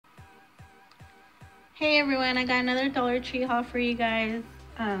Hey everyone, I got another Dollar Tree haul for you guys.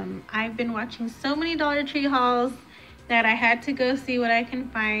 I've been watching so many Dollar Tree hauls that I had to go see what I can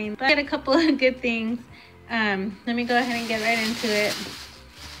find. But I get a couple of good things. Let me go ahead and get right into it.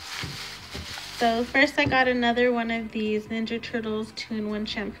 So first I got another one of these Ninja Turtles 2-in-1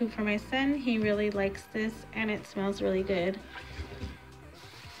 shampoo for my son. He really likes this and it smells really good.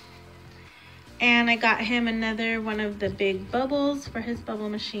 And I got him another one of the big bubbles for his bubble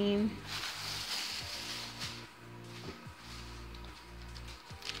machine.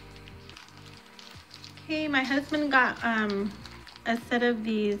 Okay, my husband got a set of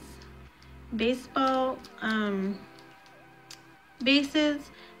these baseball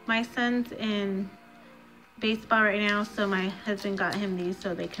bases. My son's in baseball right now, so my husband got him these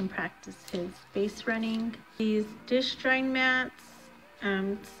so they can practice his base running. These dish drying mats,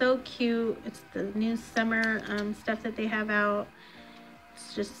 so cute. It's the new summer stuff that they have out.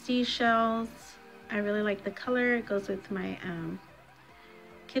 It's just seashells. I really like the color. It goes with my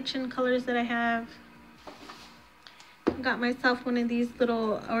kitchen colors that I have. Got myself one of these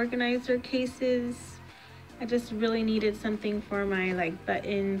little organizer cases. I just really needed something for my like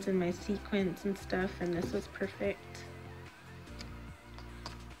buttons and my sequins and stuff, and this was perfect.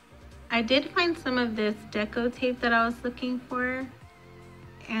 I did find some of this deco tape that I was looking for,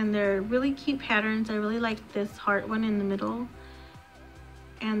 and they're really cute patterns. I really like this heart one in the middle,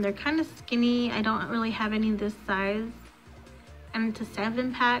 and they're kind of skinny. I don't really have any this size, and it's a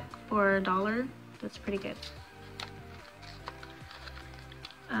 7-pack for $1. That's pretty good.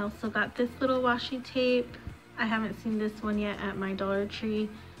 I also got this little washi tape. I haven't seen this one yet at my Dollar Tree.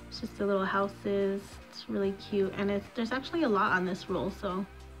 It's just the little houses. It's really cute, and there's actually a lot on this roll. So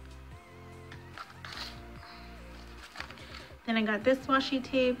then I got this washi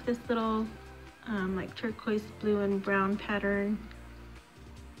tape, this little like turquoise blue and brown pattern.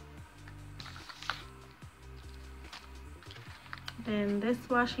 Then this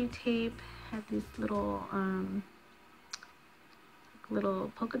washi tape had these little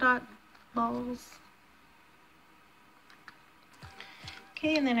polka dot balls.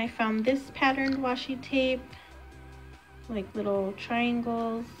 Okay, and then I found this patterned washi tape, like little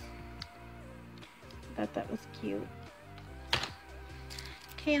triangles. I thought that was cute.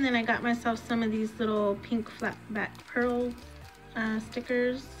 Okay, and then I got myself some of these little pink flat back pearl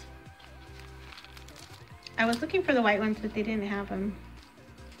stickers. I was looking for the white ones, but they didn't have them.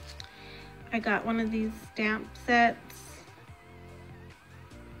 I got one of these stamp sets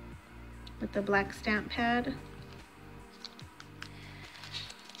with the black stamp pad.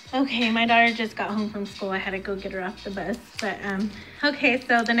 Okay, my daughter just got home from school. I had to go get her off the bus. But okay,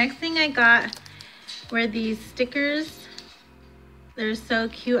 so the next thing I got were these stickers. They're so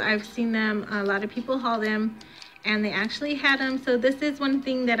cute. I've seen them, a lot of people haul them, and they actually had them. So this is one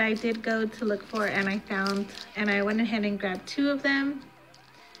thing that I did go to look for and I found, and I went ahead and grabbed 2 of them.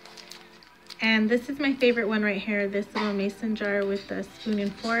 And this is my favorite one right here, this little mason jar with the spoon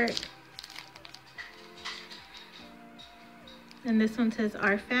and fork. And this one says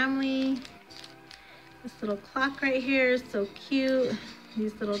Our Family. This little clock right here is so cute.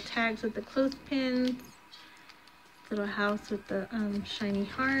 These little tags with the clothespins. Little house with the shiny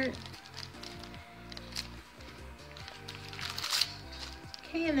heart.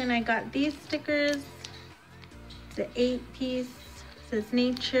 Okay, and then I got these stickers. It's an 8-piece. It says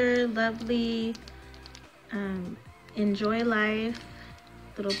Nature, Lovely, Enjoy Life,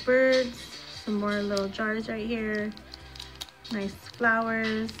 little birds, some more little jars right here. Nice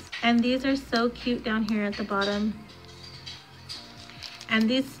flowers, and these are so cute down here at the bottom. And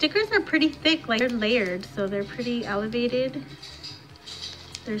these stickers are pretty thick, like they're layered, so they're pretty elevated.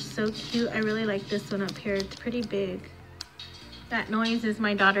 They're so cute. I really like this one up here. It's pretty big. That noise is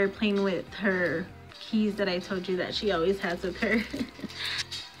my daughter playing with her keys that I told you that she always has with her.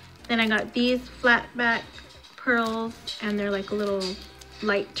 Then I got these flat back pearls, and they're like a little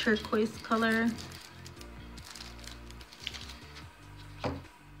light turquoise color.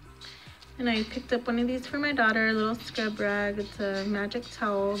 And I picked up one of these for my daughter, a little scrub rag. It's a magic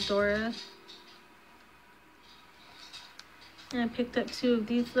towel, Dora. And I picked up 2 of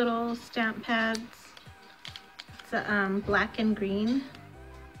these little stamp pads. It's a, black and green.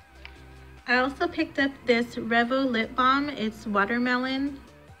 I also picked up this Revo lip balm. It's watermelon,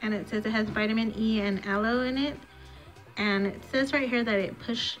 and it says it has vitamin E and aloe in it. And it says right here that it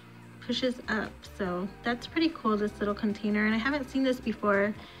pushes up. So that's pretty cool, this little container. And I haven't seen this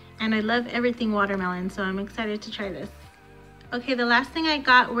before. And I love everything watermelon, so I'm excited to try this. Okay, the last thing I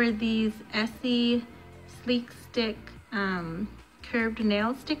got were these Essie Sleek Stick curved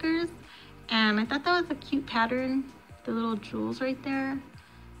nail stickers. And I thought that was a cute pattern, the little jewels right there.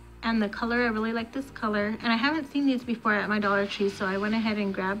 and the color, I really like this color. And I haven't seen these before at my Dollar Tree, so I went ahead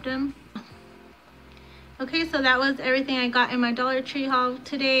and grabbed them. Okay, so that was everything I got in my Dollar Tree haul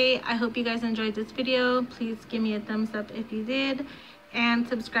today. I hope you guys enjoyed this video. Please give me a thumbs up if you did, and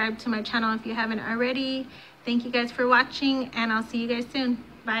subscribe to my channel if you haven't already. Thank you guys for watching, and I'll see you guys soon.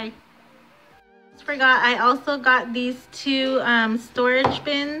 Bye. Forgot, I also got these two storage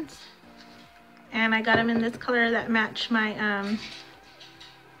bins, and I got them in this color that match my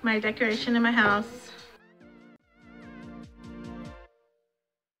my decoration in my house.